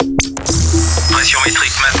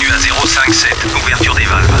5-7, ouverture des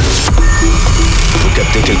valves. Vous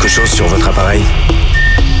captez quelque chose sur votre appareil?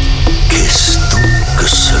 Qu'est-ce donc que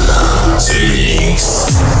cela? Zemixx.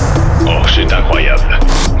 Oh, c'est incroyable.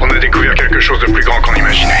 On a découvert quelque chose de plus grand qu'on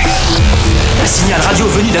imaginait. Un signal radio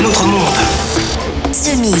venu d'un autre monde.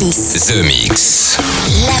 Zemixx.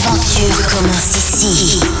 L'aventure commence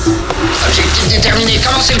ici. Objectif déterminé,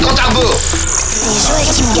 commencez le compte à rebours. C'est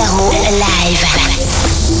Joachim Garraud, live.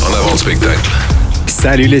 En avant le spectacle.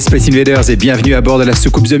 Salut les Space Invaders et bienvenue à bord de la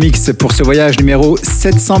soucoupe Zemixx pour ce voyage numéro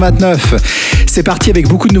 729. C'est parti avec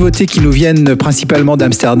beaucoup de nouveautés qui nous viennent principalement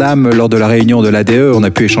d'Amsterdam. Lors de la réunion de l'ADE, on a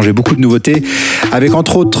pu échanger beaucoup de nouveautés avec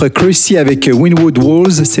entre autres Crusy avec Wynwood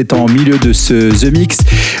Walls. C'est en milieu de ce Zemixx.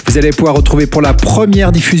 Vous allez pouvoir retrouver pour la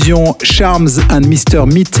première diffusion Charms and Mr.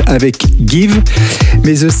 Meat avec Give,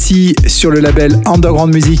 mais aussi sur le label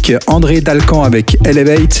Underground Music André Dalcan avec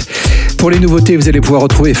Elevate. Pour les nouveautés, vous allez pouvoir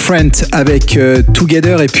retrouver Frents avec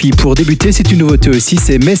Together. Et puis pour débuter, c'est une nouveauté aussi,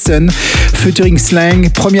 c'est Mason featuring SLANG.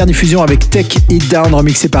 Première diffusion avec Tech It Down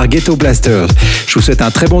remixé par Ghettoblaster. Je vous souhaite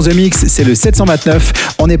un très bon Zemixx, c'est le 729.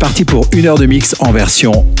 On est parti pour une heure de mix en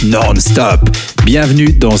version non-stop.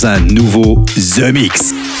 Bienvenue dans un nouveau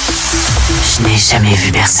Zemixx. Je n'ai jamais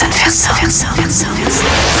vu personne faire ça.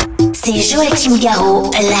 C'est Joachim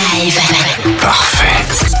Garraud, live. Parfait.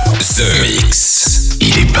 Zemixx.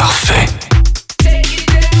 Il est parfait.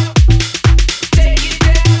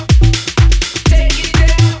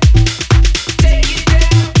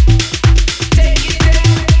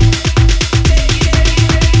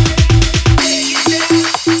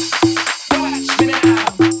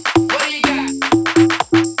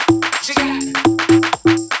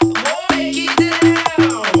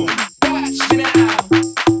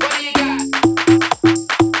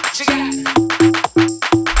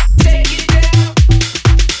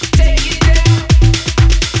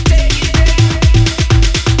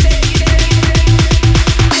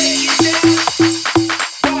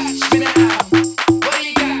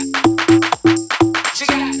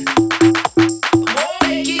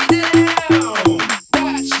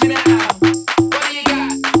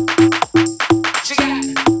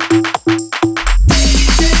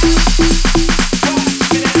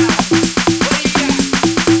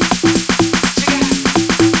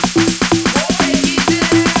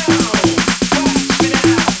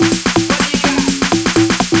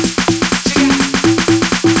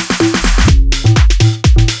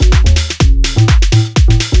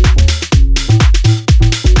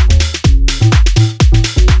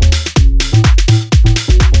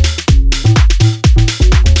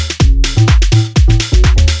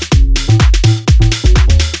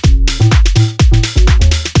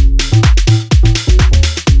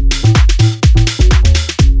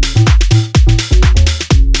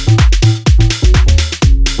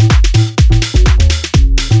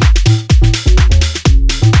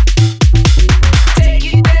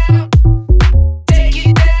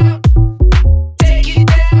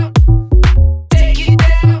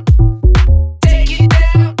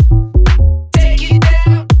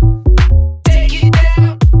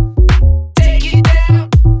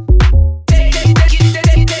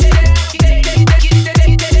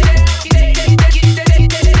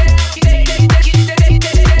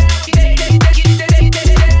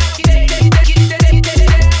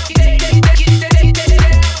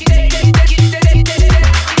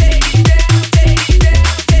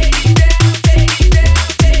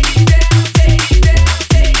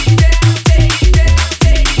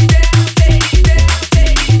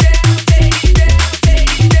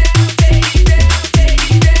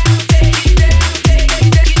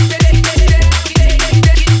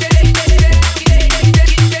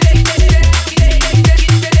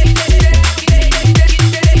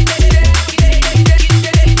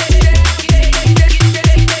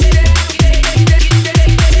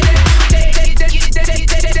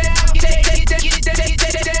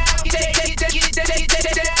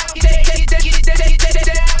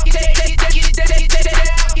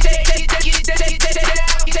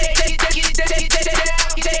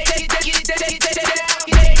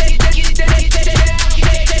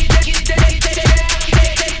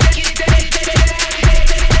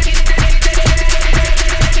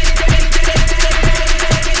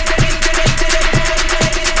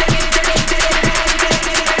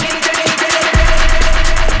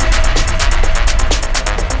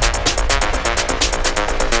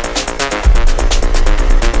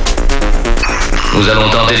 Nous allons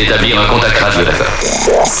tenter d'établir un contact radio, d'accord?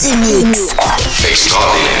 Zemixx.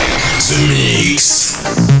 Extraordinaire. Zemixx.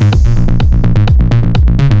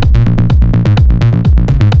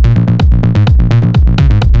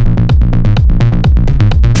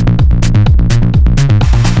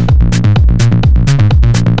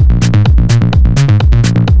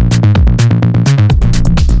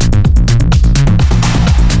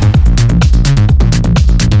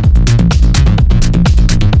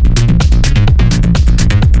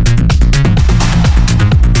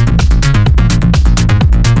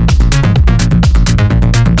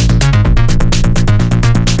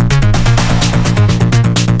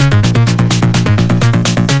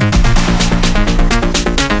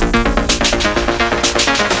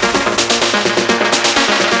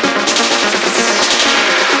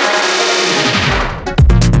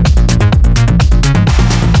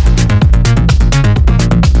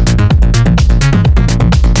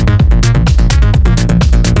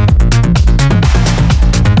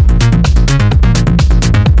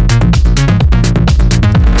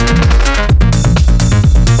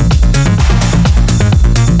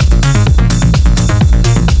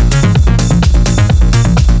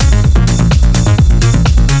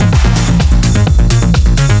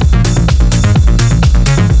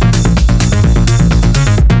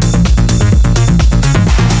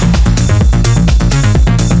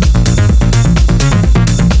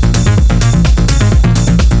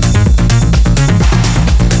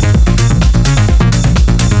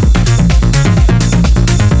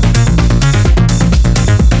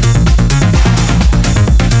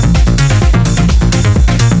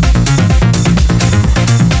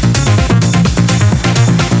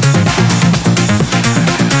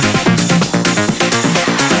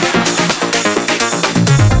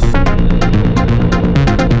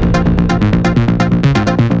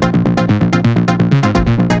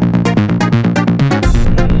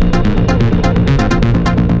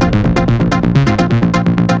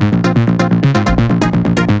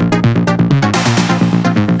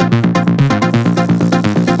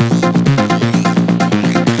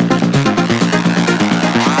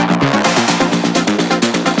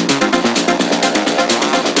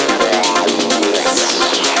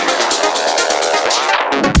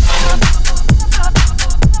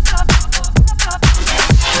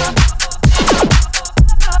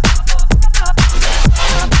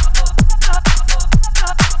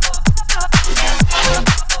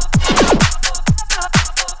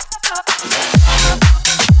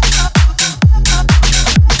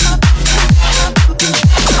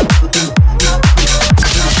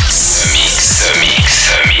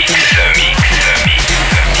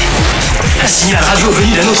 radio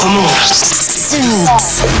venue d'un autre monde.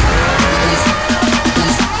 Zemixx.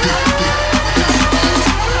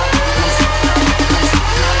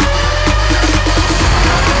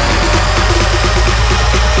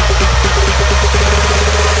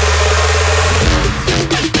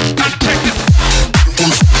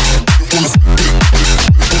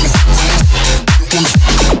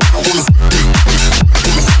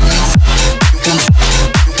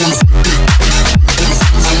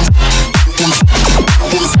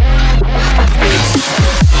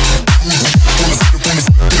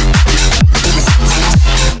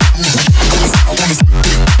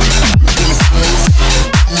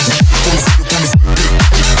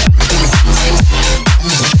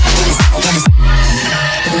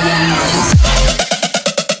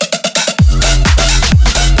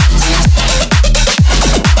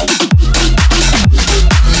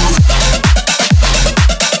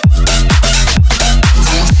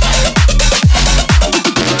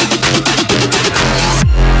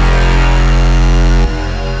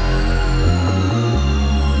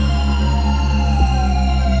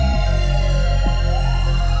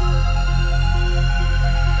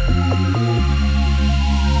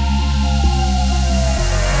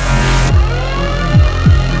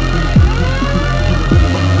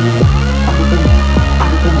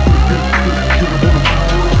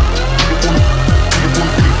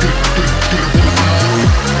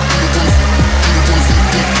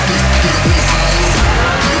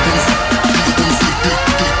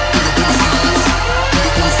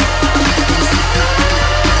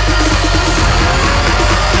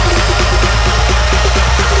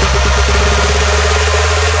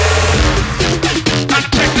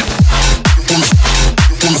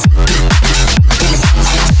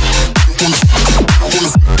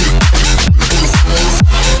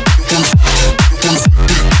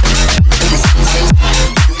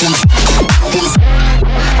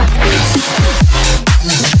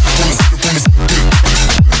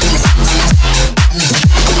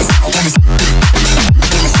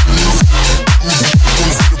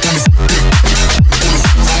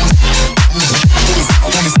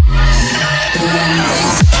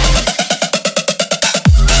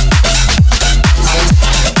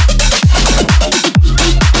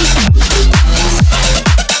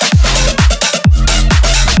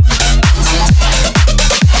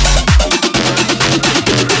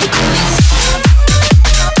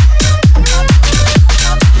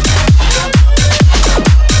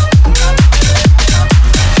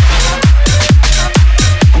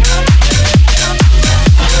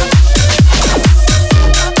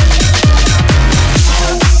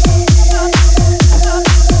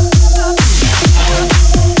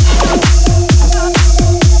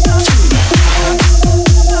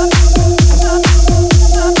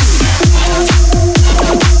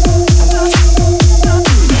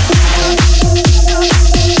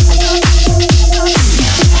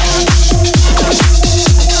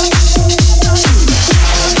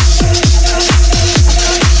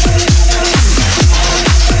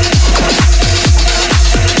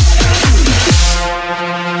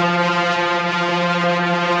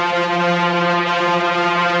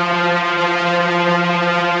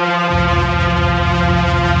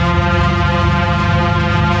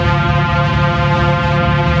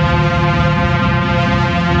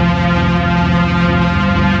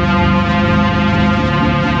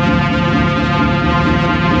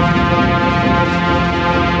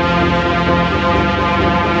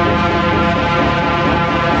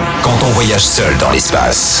 voyage seul dans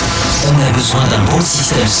l'espace. On a besoin d'un bon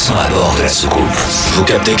système son à bord de la soucoupe. Vous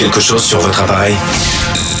captez quelque chose sur votre appareil?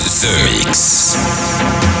 Zemixx.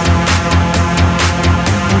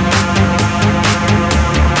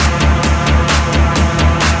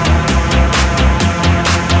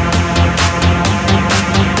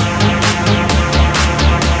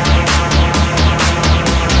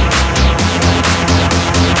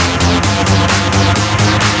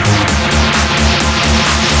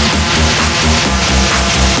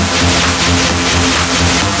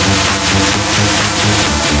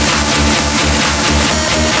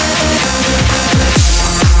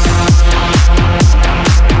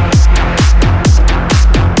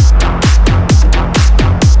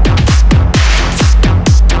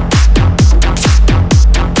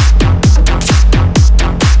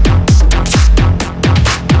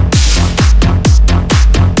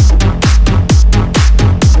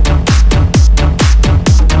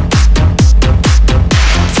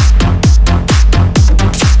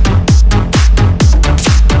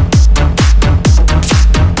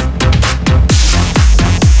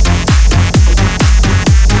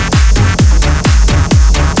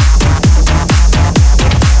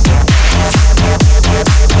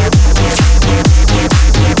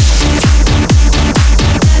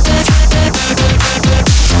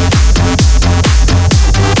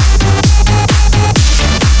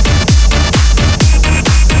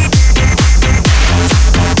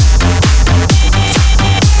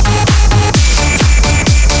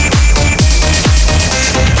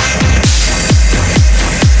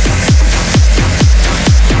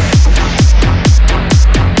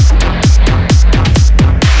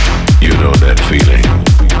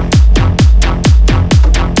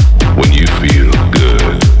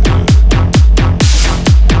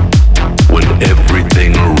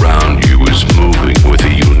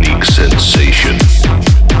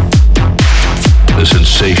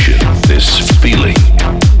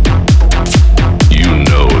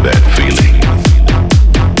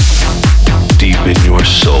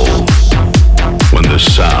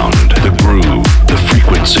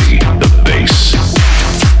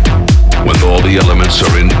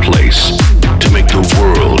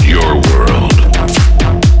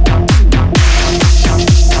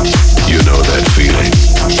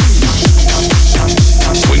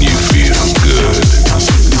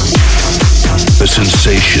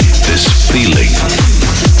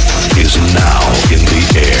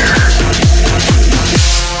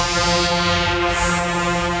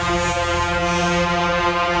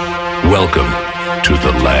 Welcome to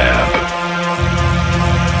the lab.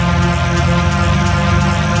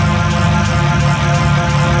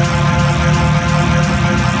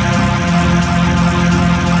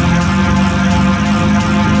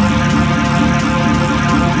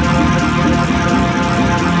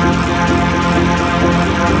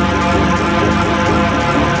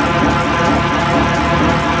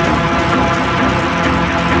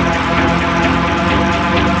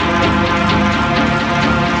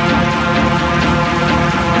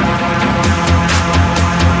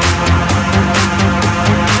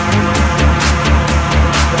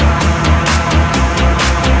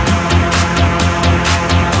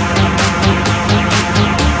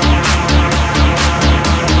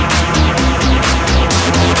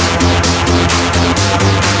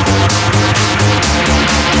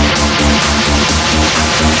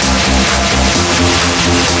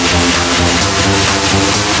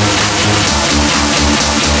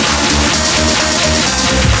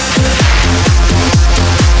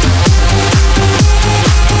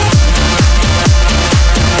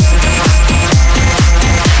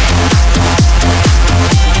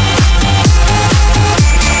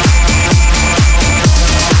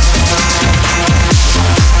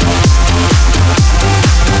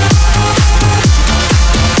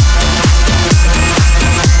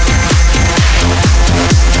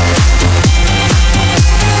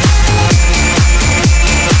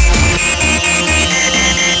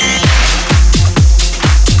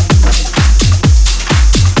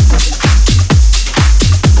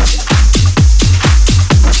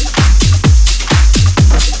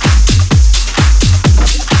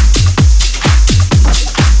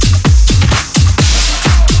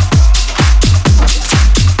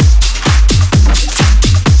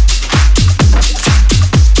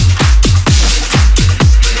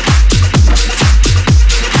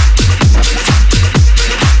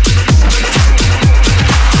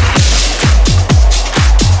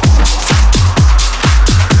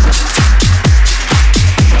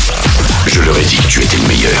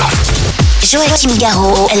 Joachim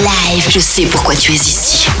Garraud, live. Je sais pourquoi tu es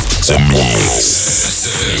ici. Zemixx.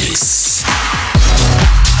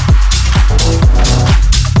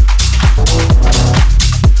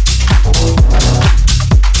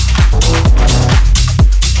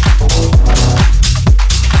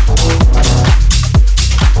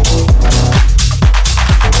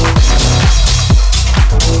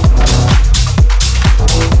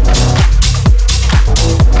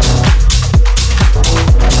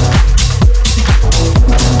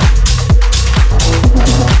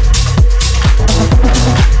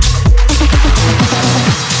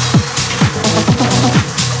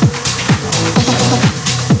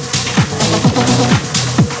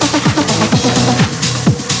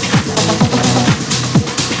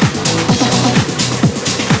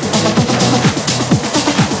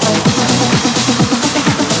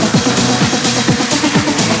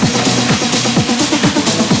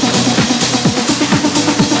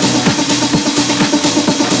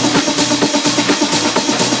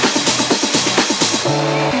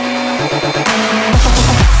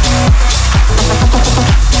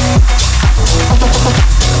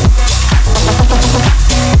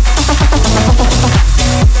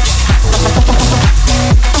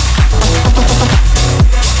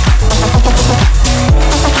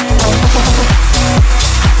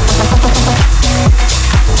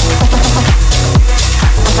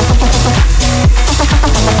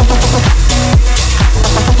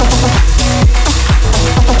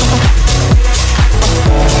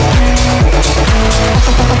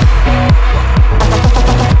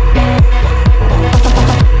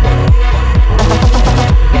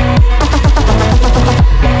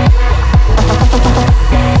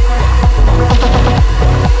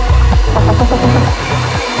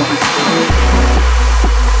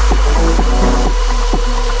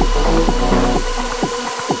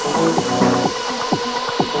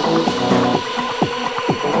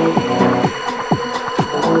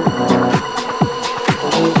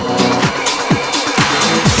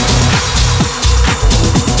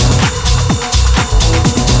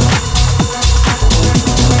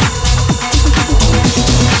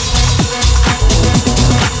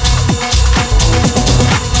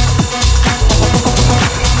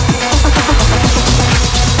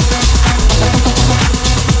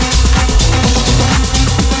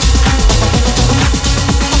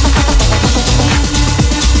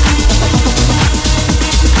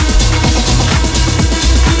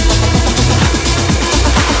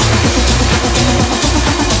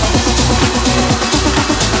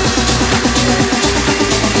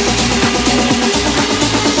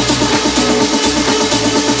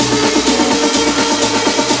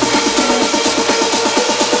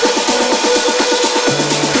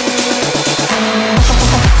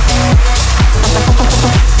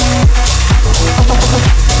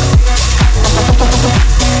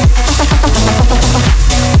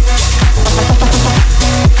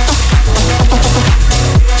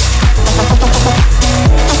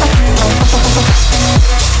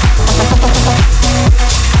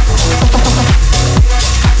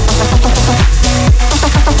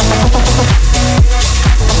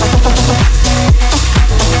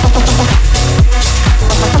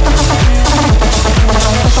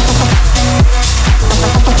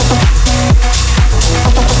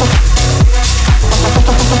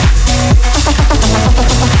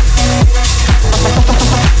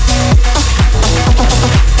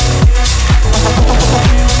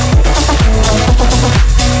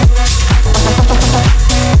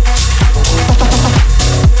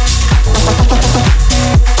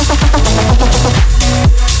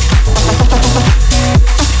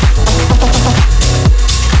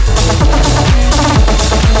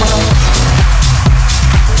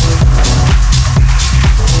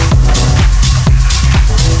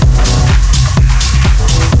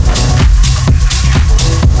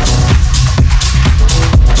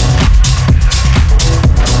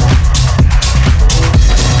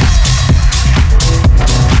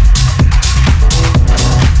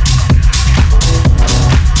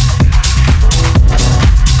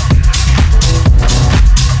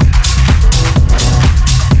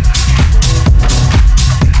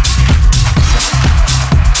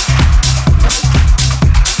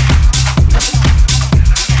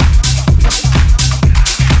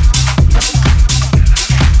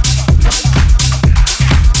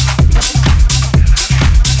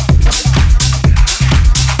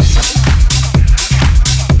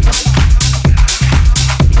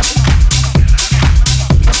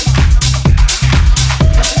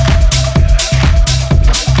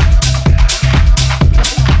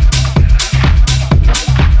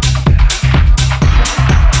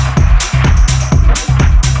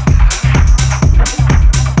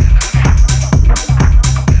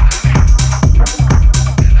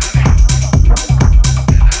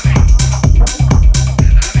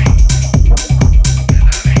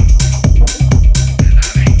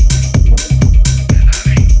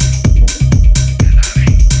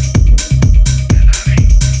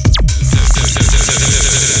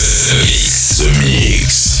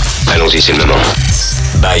 allons-y, c'est le moment.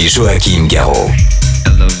 By Joachim Garraud.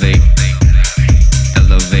 Elevate,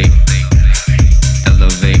 elevate,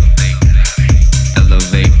 elevate,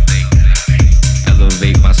 elevate,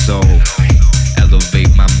 elevate my soul,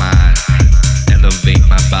 elevate my mind, elevate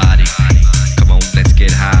my body. Come on, let's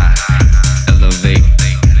get high. Elevate,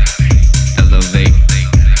 elevate,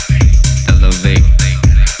 elevate,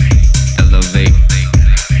 elevate,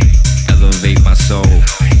 elevate my soul,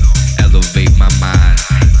 elevate my mind,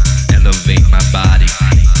 elevate my body.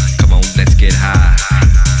 Come on, let's get high.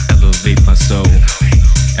 Elevate my soul,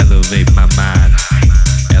 elevate my mind,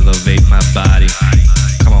 elevate my body.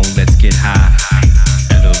 Come on, let's get high.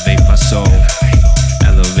 Elevate my soul,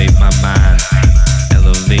 elevate my mind,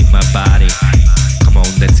 elevate my body. Come on,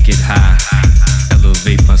 let's get high.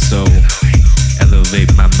 Elevate my soul,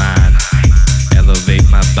 elevate my mind, elevate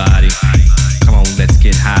my body. Come on, let's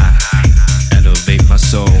get high. Elevate my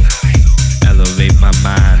soul, elevate my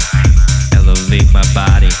mind, elevate my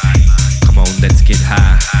body. Come on, let's get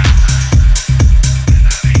high.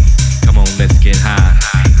 Come on, let's get high.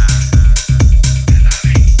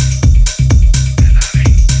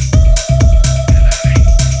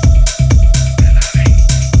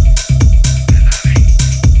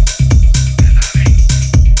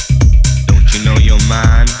 Don't you know your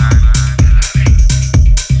mind?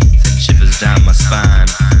 Send shivers down my spine.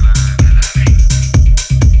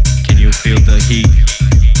 Can you feel the heat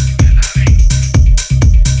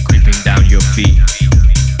creeping down your feet?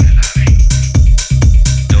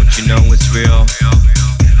 Don't you know it's real?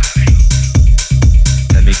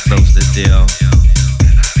 Let me close the deal.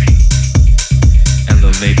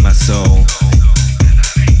 Elevate my soul,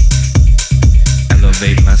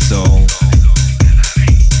 elevate my soul,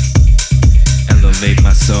 elevate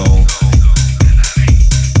my soul.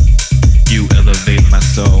 You elevate my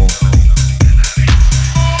soul.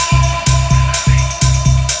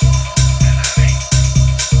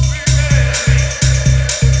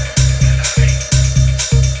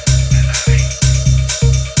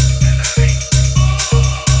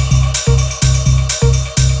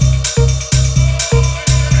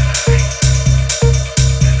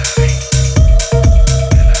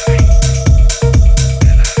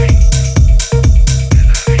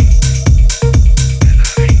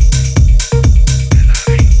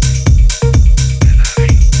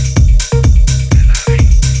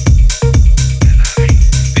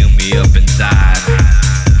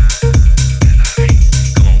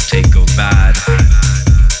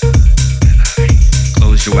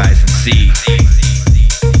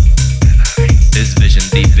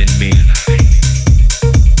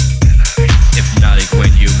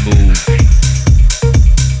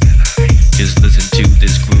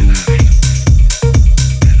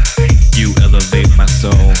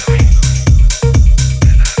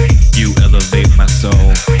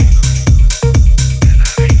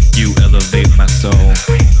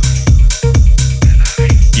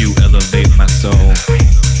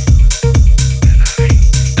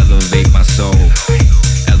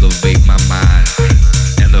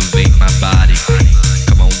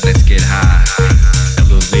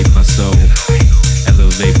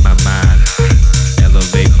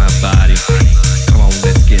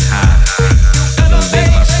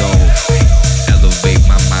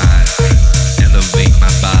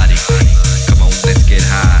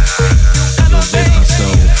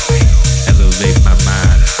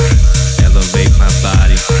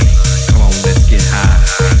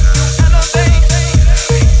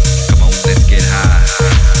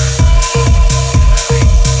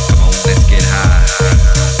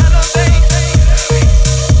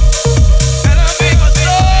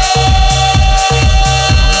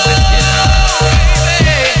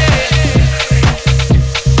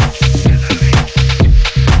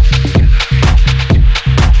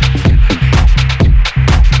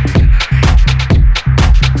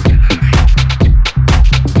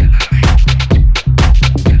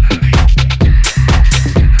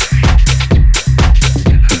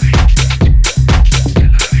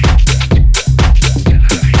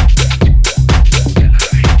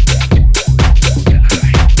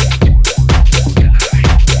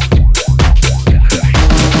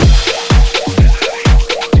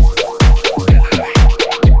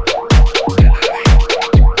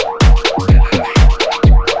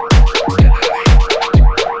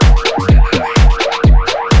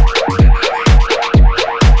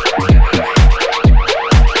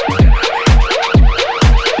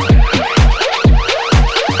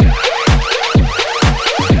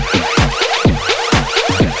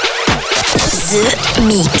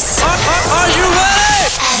 Zemixx. Are you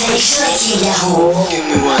ready? Avec Joachim. Give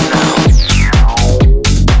me one now.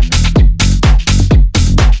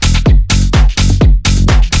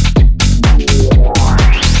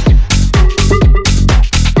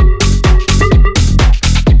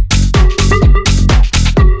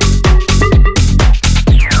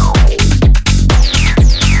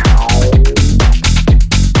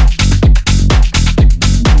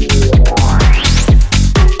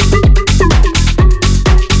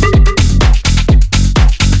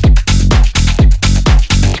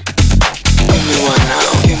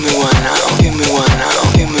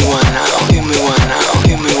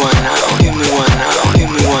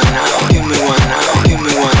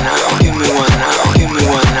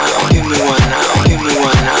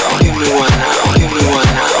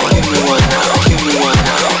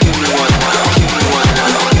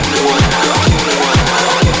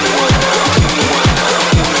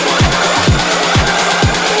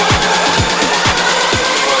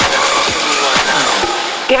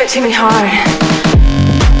 Give it to me hard.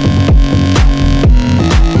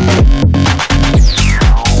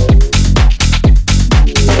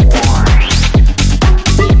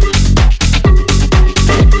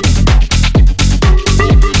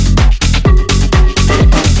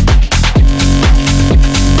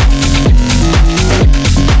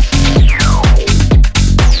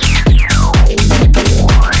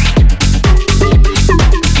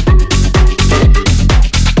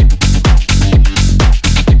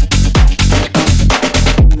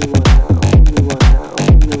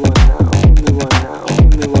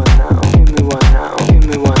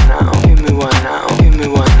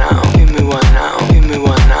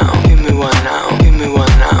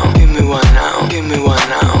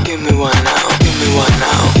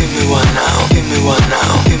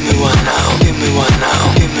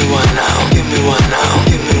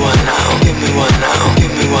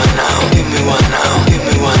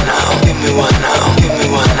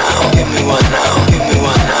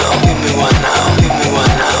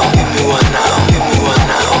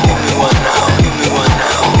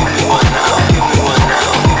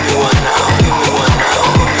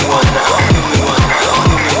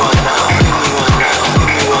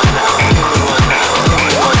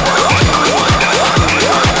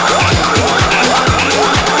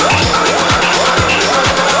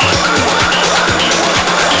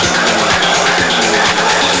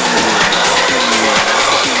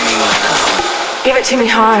 Give it to me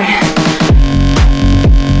hard.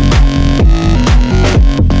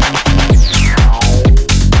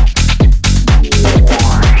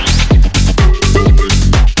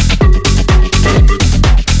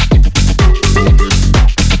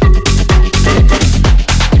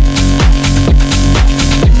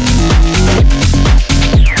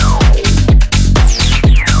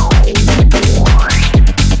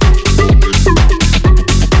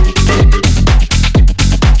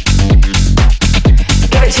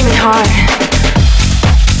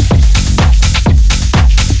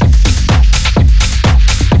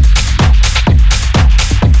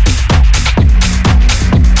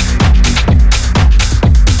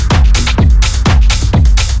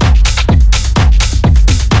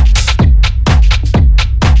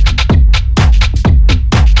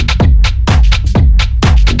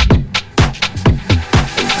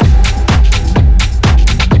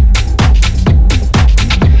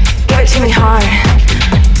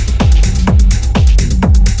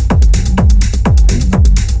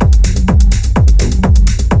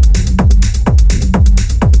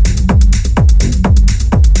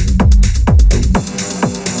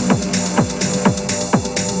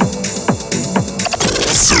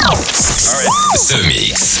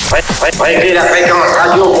 Zemixx. Réglez la fréquence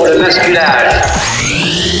radio pour le basculage.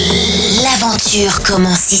 L'aventure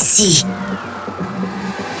commence ici.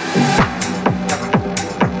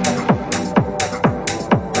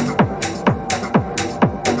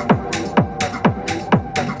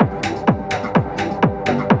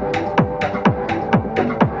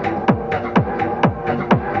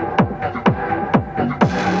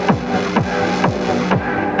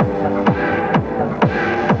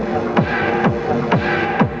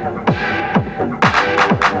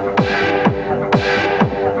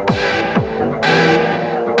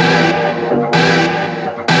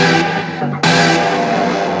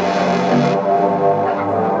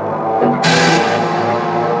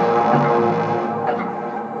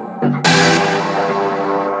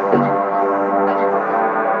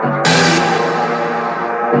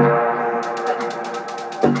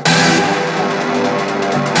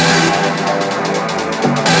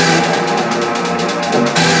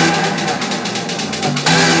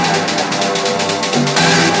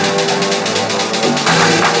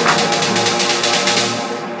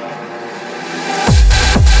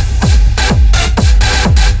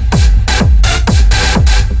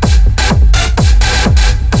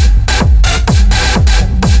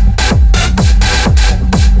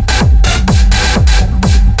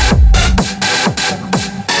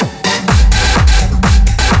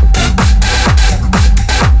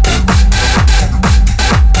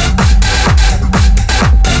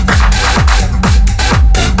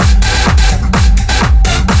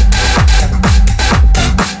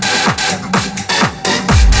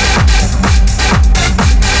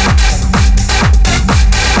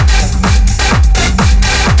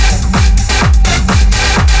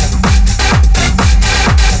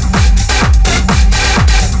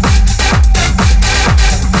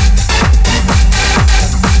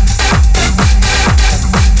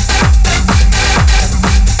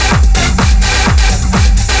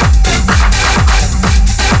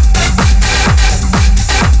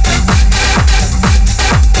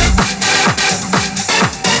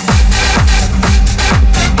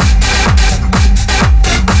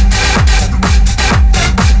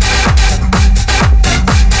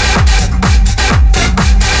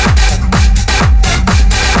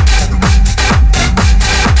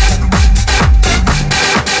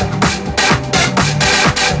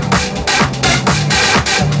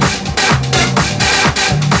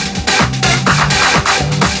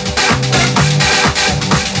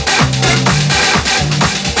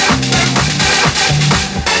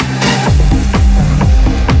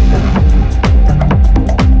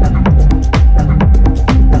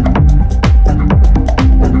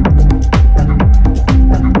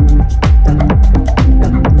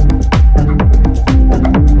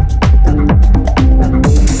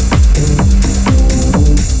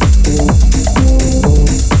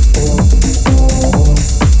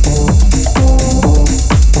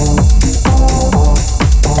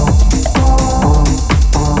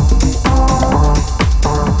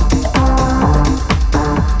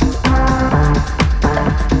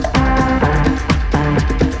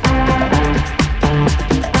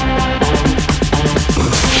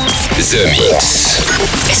 Zemixx.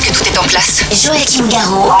 Est-ce que tout est en place? Joachim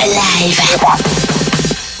Garraud, live.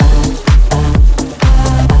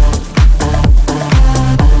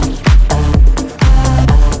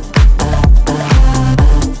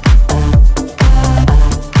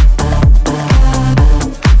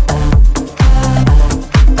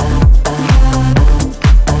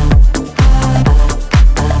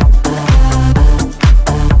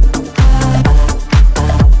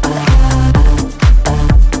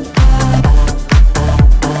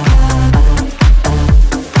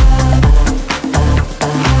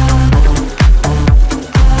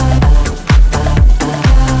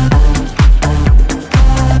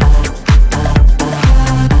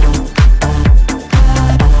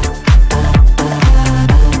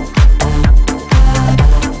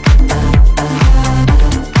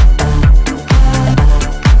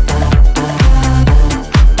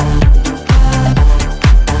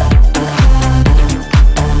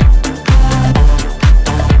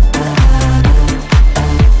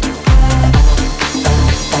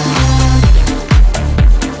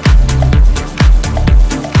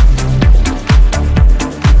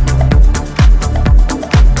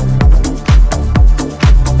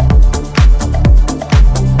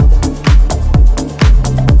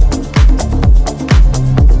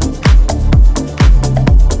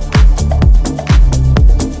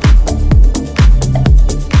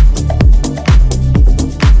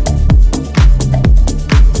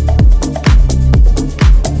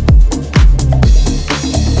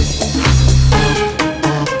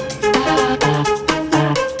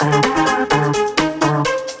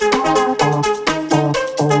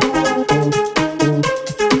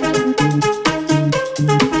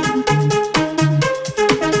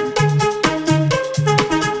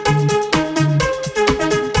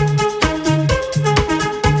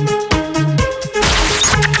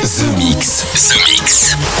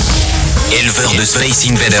 Zemixx. Éleveur de Space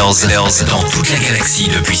Invaders dans toute la galaxie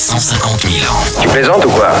depuis 150 000 ans. Tu plaisantes ou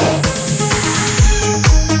quoi?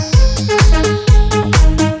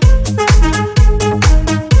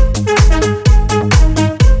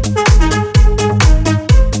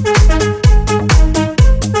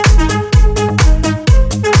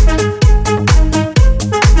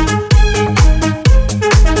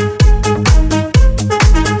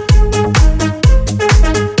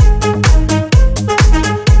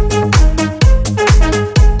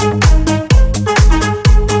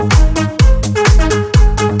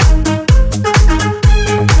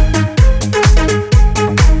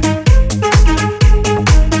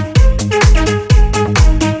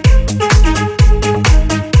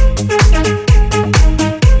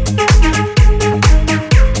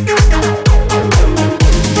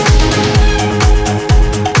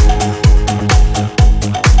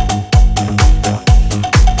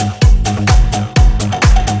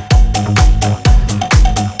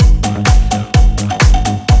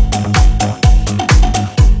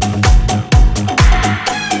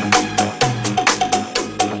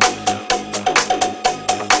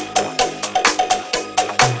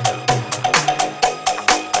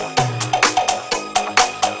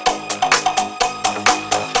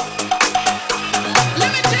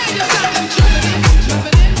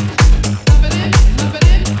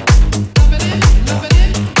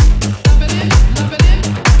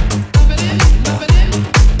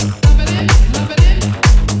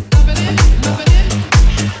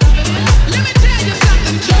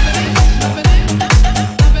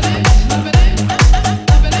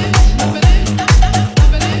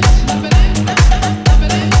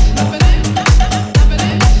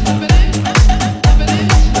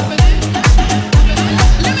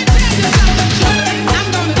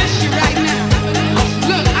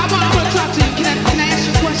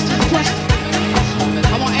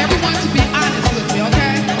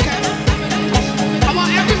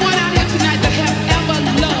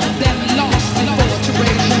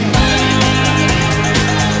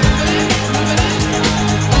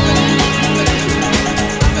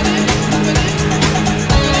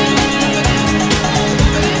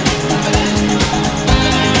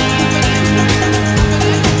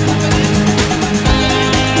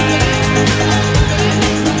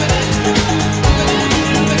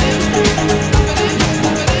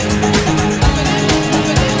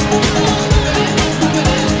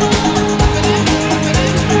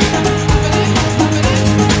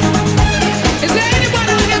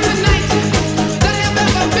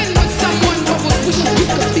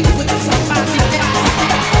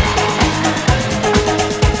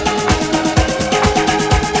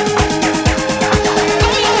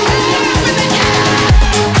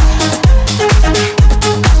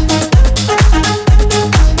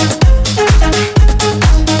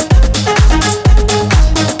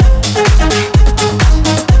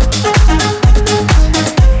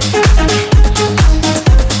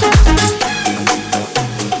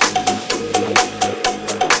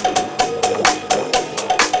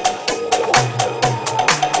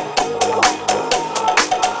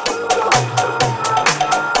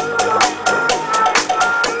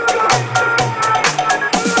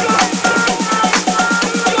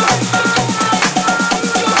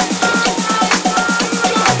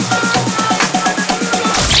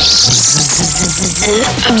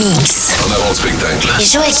 Zemixx. En avant le spectacle.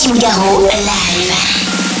 Joachim Garraud live.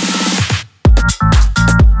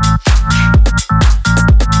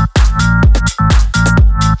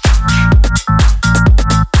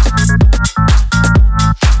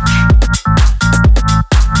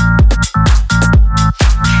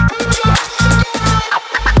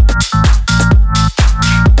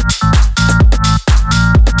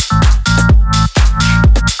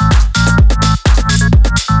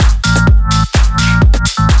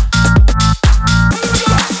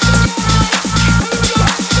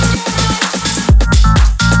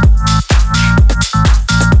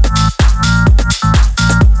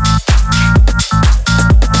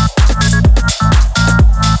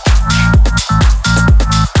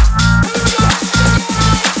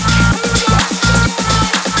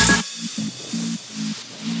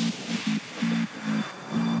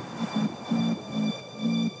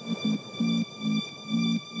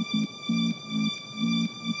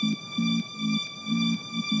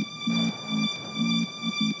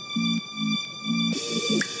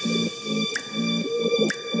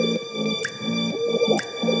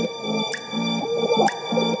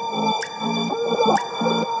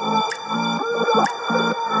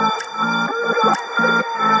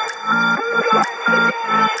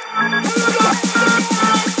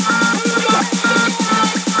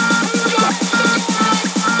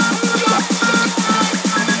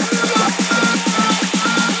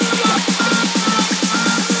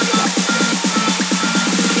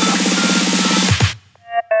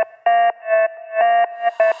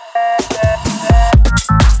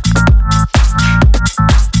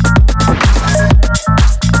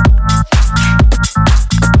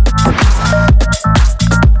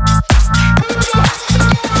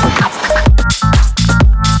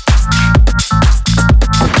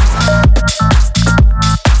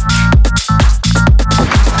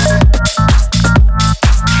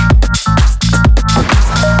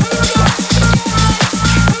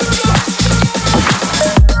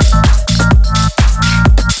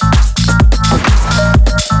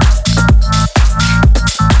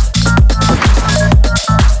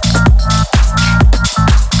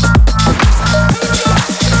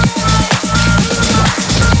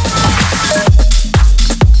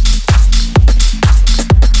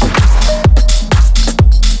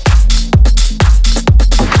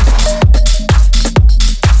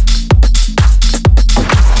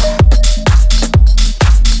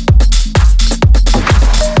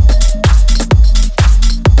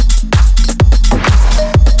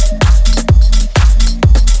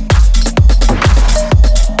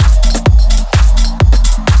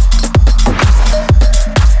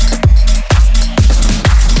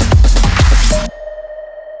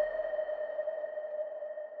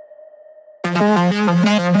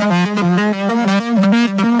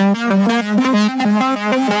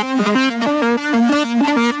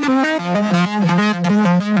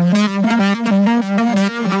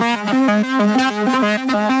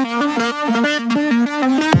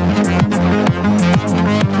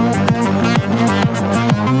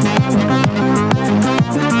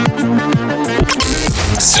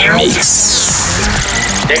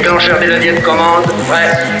 Déclencheur des leviers de commande,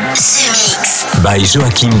 prêt. Zemixx. By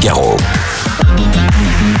Joachim Garraud.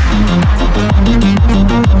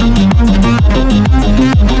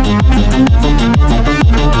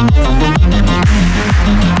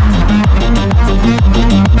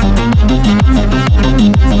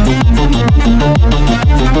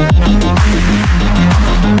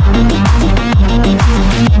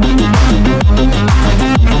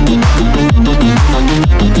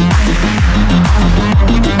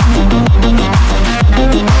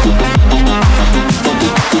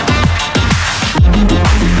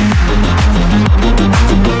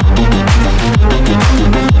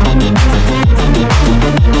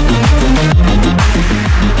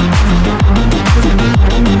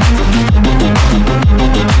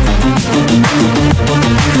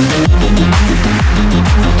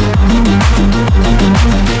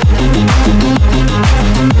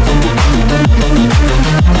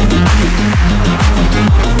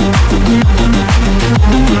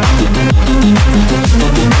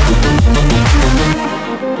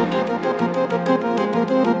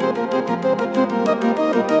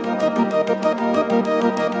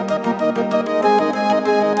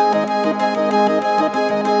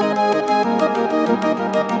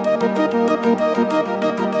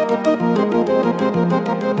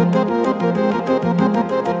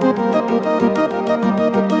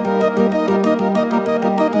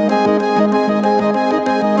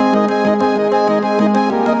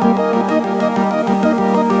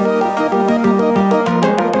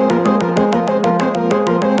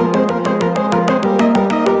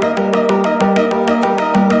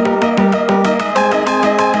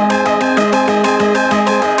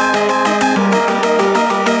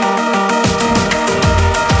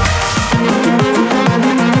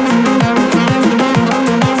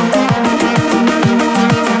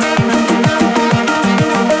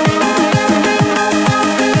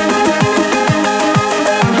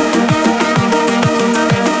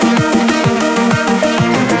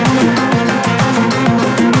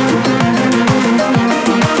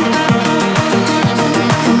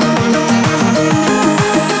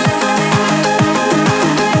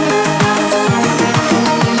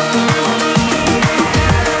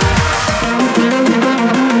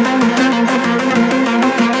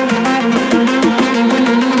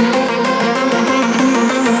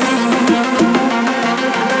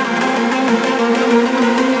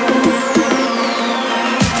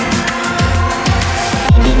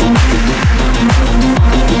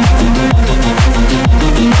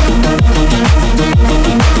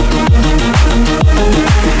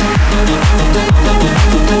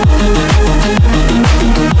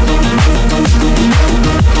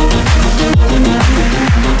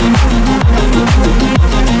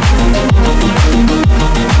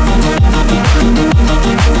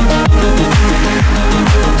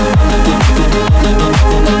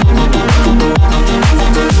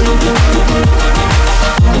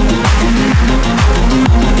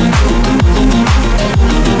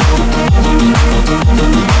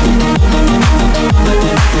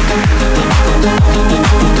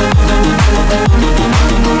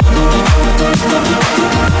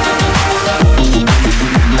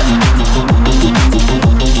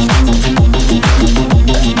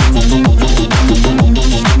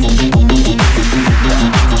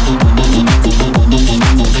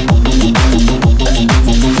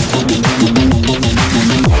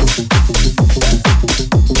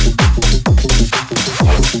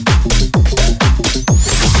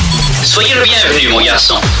 Soyez le bienvenu, mon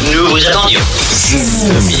garçon. Nous vous attendions.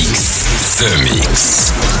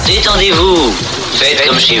 Zemixx. Détendez-vous. Faites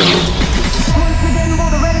comme chez vous.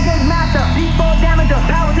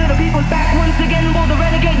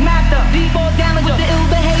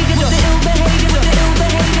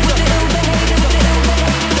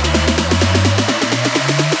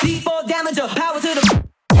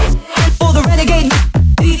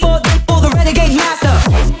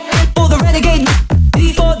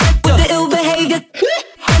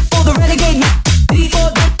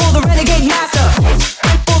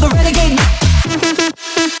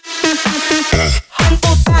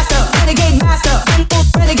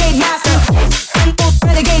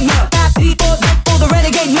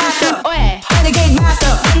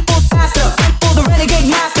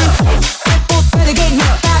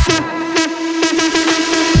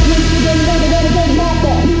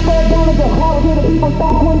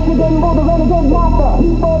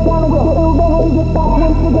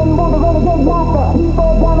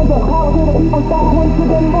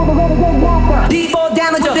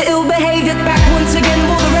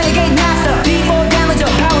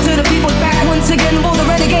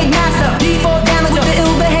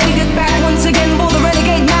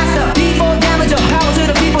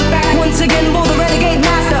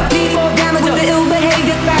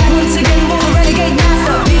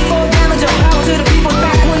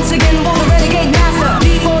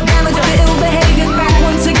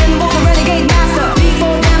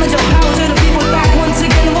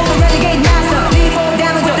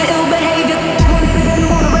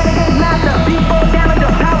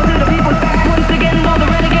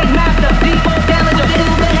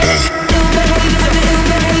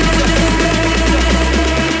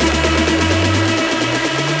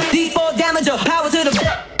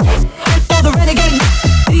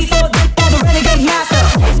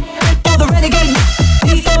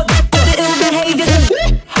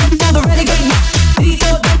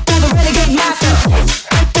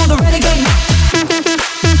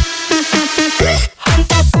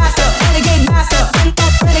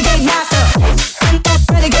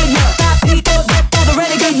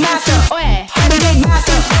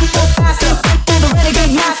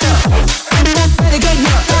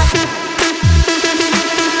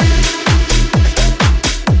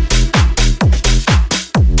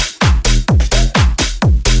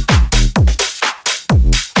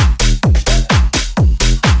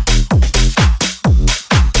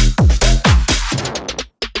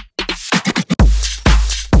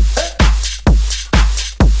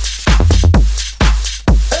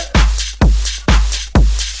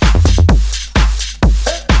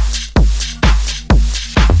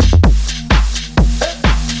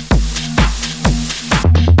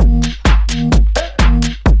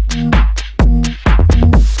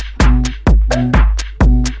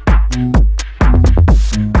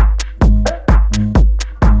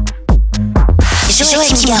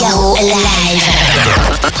 Garraud live.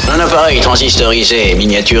 Un appareil transistorisé et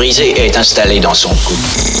miniaturisé est installé dans son cou.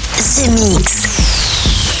 Zemixx.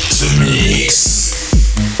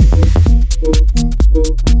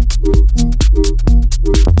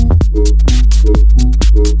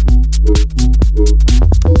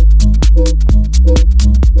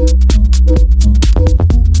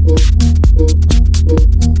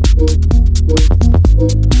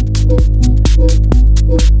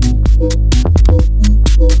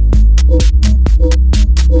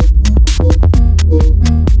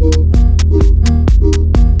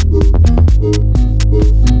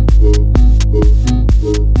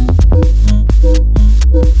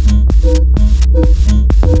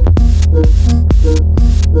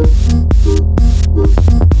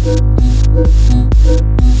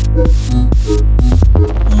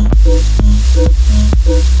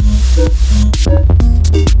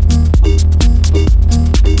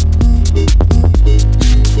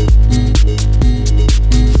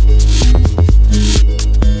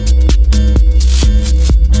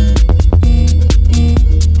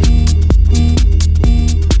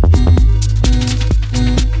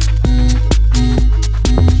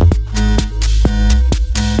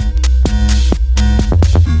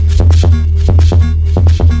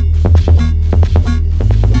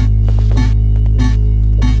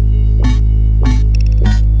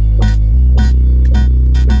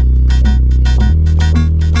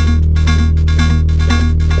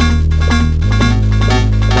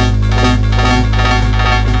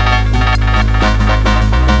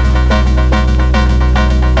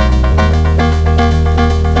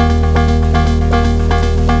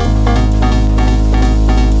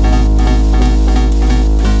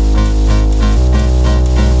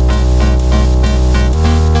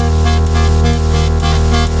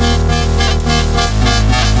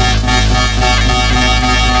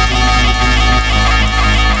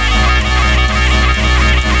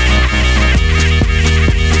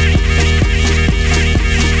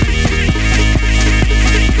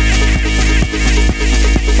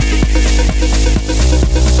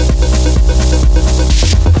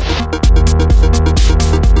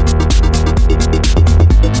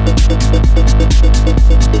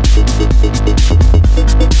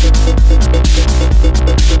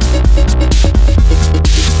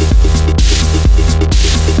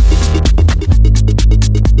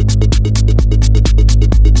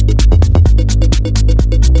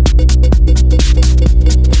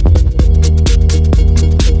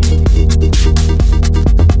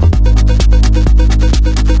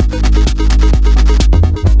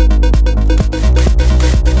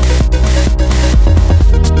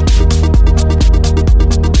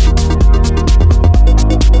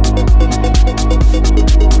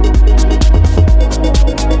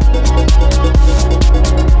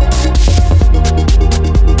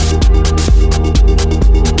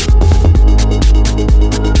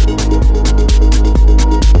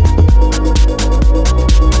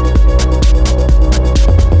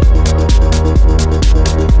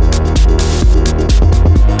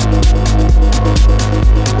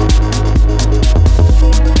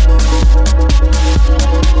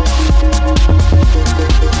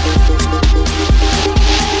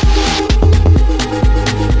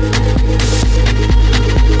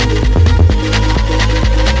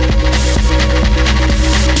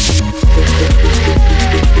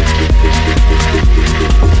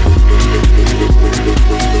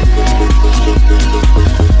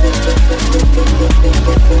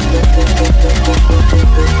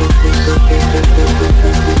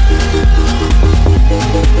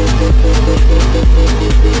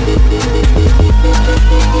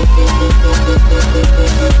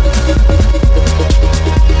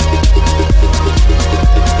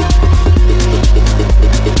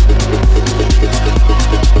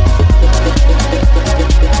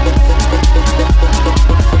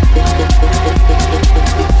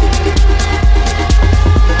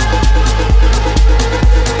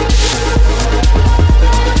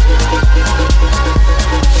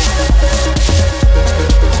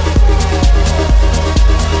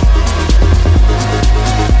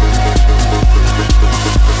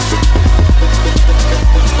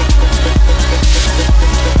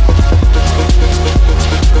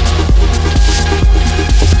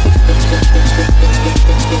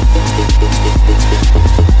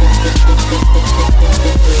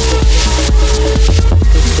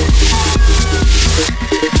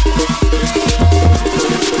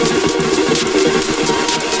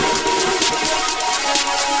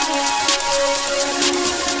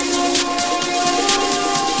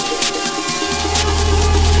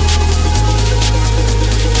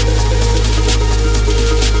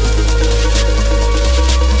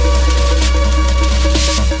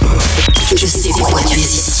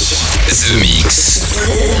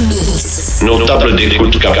 table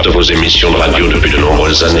d'écoute capte vos émissions de radio depuis de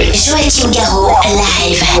nombreuses années. Joachim Garraud,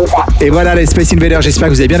 live. Et voilà les Space Invaders, j'espère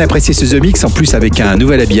que vous avez bien apprécié ce Zemixx, en plus avec un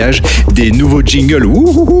nouvel habillage, des nouveaux jingles.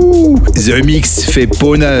 Ouhouhou, Zemixx fait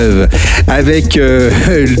peau neuve. Avec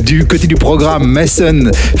du côté du programme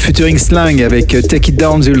Mason featuring SLANG avec Take It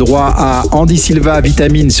Down, j'ai eu le droit à Andy Silva,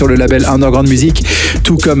 Vitamine sur le label Underground Music,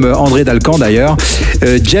 tout comme André Dalcan d'ailleurs.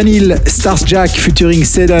 Jenil, Starjack featuring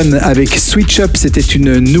Sedan avec Switch Up, c'était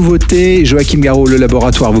une nouveauté. Joachim Garraud, le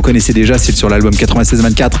laboratoire, vous connaissez déjà, c'est sur l'album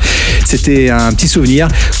 96-24. C'était un petit souvenir,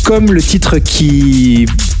 comme le titre qui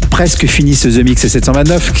presque finit ce Zemixx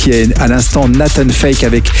 729, qui est à l'instant Nathan Fake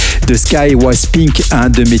avec The Sky Was Pink, un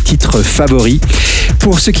de mes titres favoris.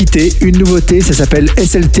 Pour se quitter, une nouveauté, ça s'appelle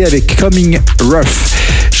SLT avec Comin Ruff.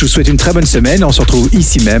 Je vous souhaite une très bonne semaine, on se retrouve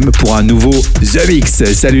ici même pour un nouveau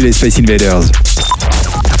Zemixx. Salut les Space Invaders.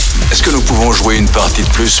 Est-ce que nous pouvons jouer une partie de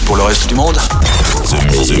plus pour le reste du monde?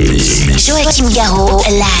 Joachim Garraud,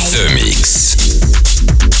 live. Zemixx.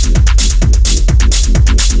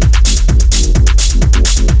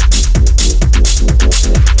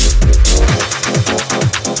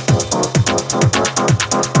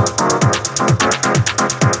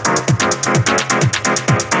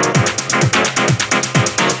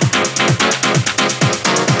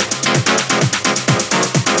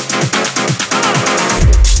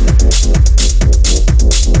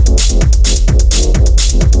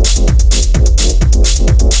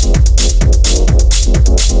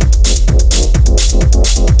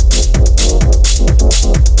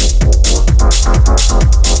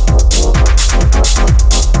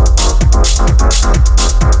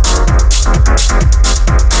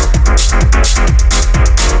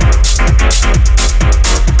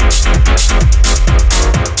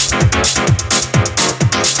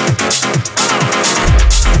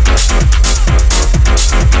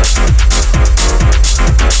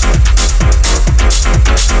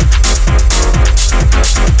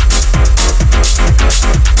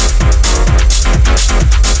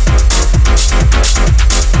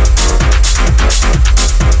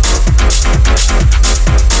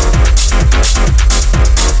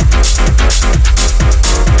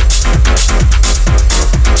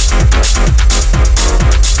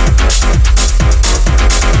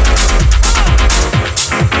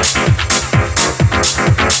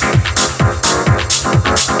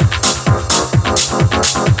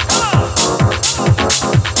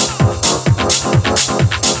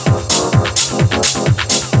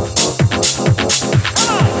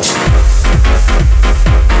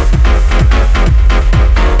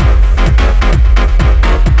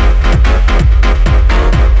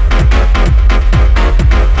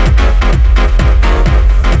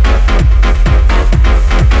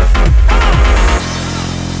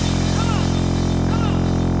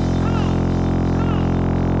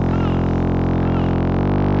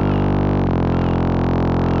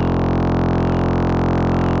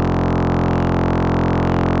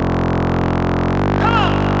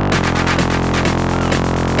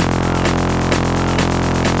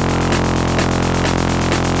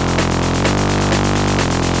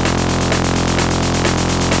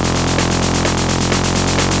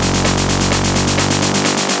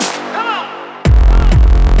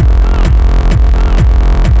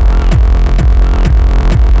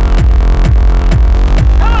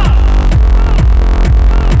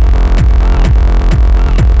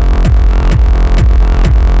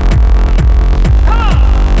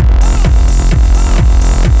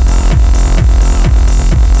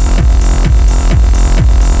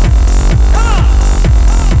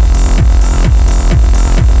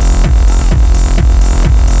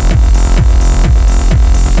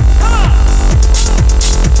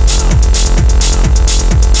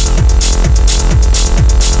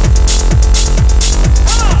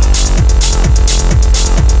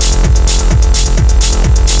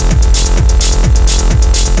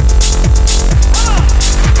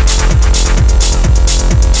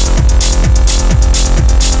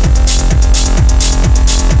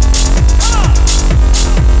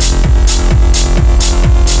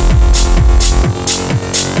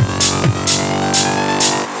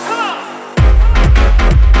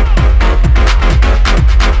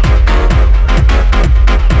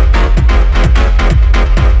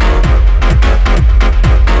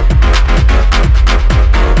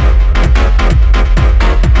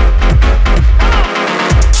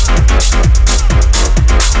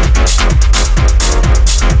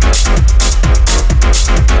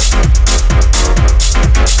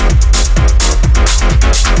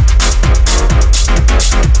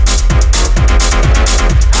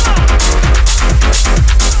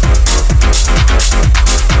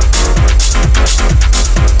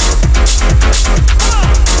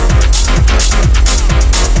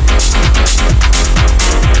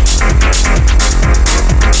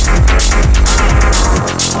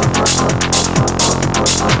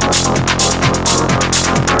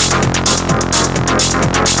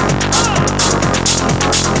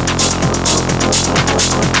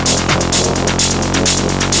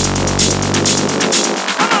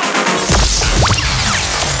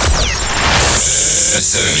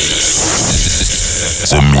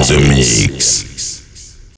 The Mix.